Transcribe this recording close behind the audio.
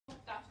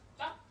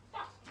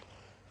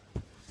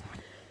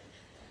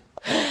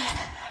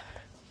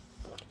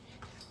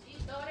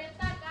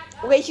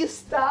Wait, you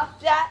stop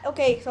that?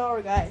 Okay,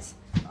 sorry guys.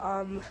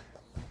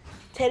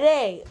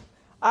 Today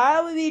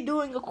I will be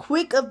doing a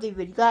quick update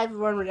video. Guys,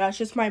 remember that's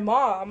just my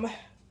mom.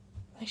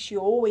 Like she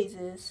always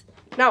is.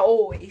 Not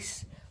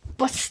always,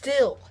 but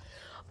still.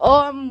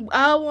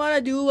 I wanna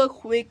do a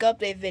quick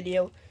update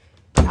video.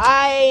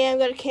 I am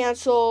gonna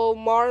cancel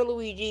Mario and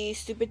Luigi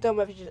Stupid Dumb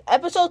Adventures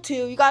episode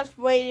 2. You guys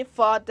maybe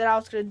thought that I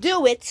was gonna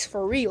do it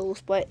for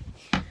reals, but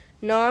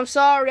no, I'm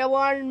sorry. I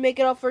wanted to make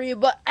it up for you,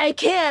 but I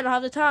can't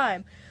have the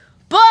time.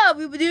 But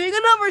we'll be doing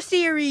another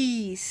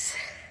series.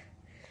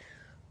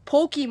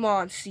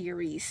 Pokemon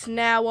series.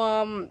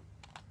 Now,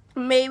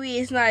 maybe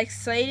it's not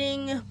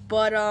exciting,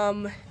 but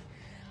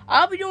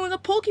I'll be doing a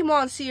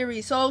Pokemon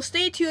series, so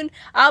stay tuned.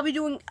 I'll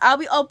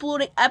be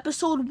uploading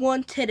episode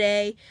 1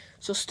 today,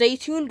 so stay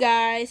tuned,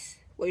 guys.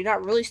 Well, you're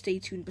not really stay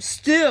tuned, but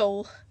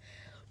still,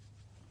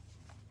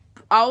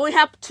 I only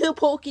have 2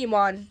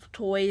 Pokemon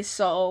toys,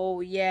 so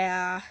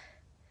yeah.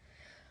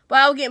 But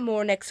I'll get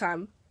more next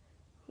time,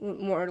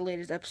 more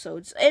latest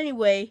episodes.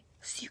 Anyway,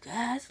 see you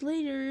guys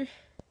later.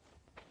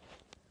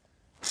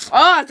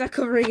 Oh, I'm not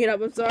covering it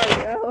up. I'm sorry.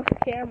 Oh,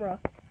 camera.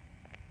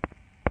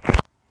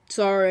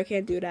 Sorry, I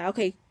can't do that.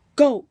 Okay,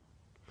 go.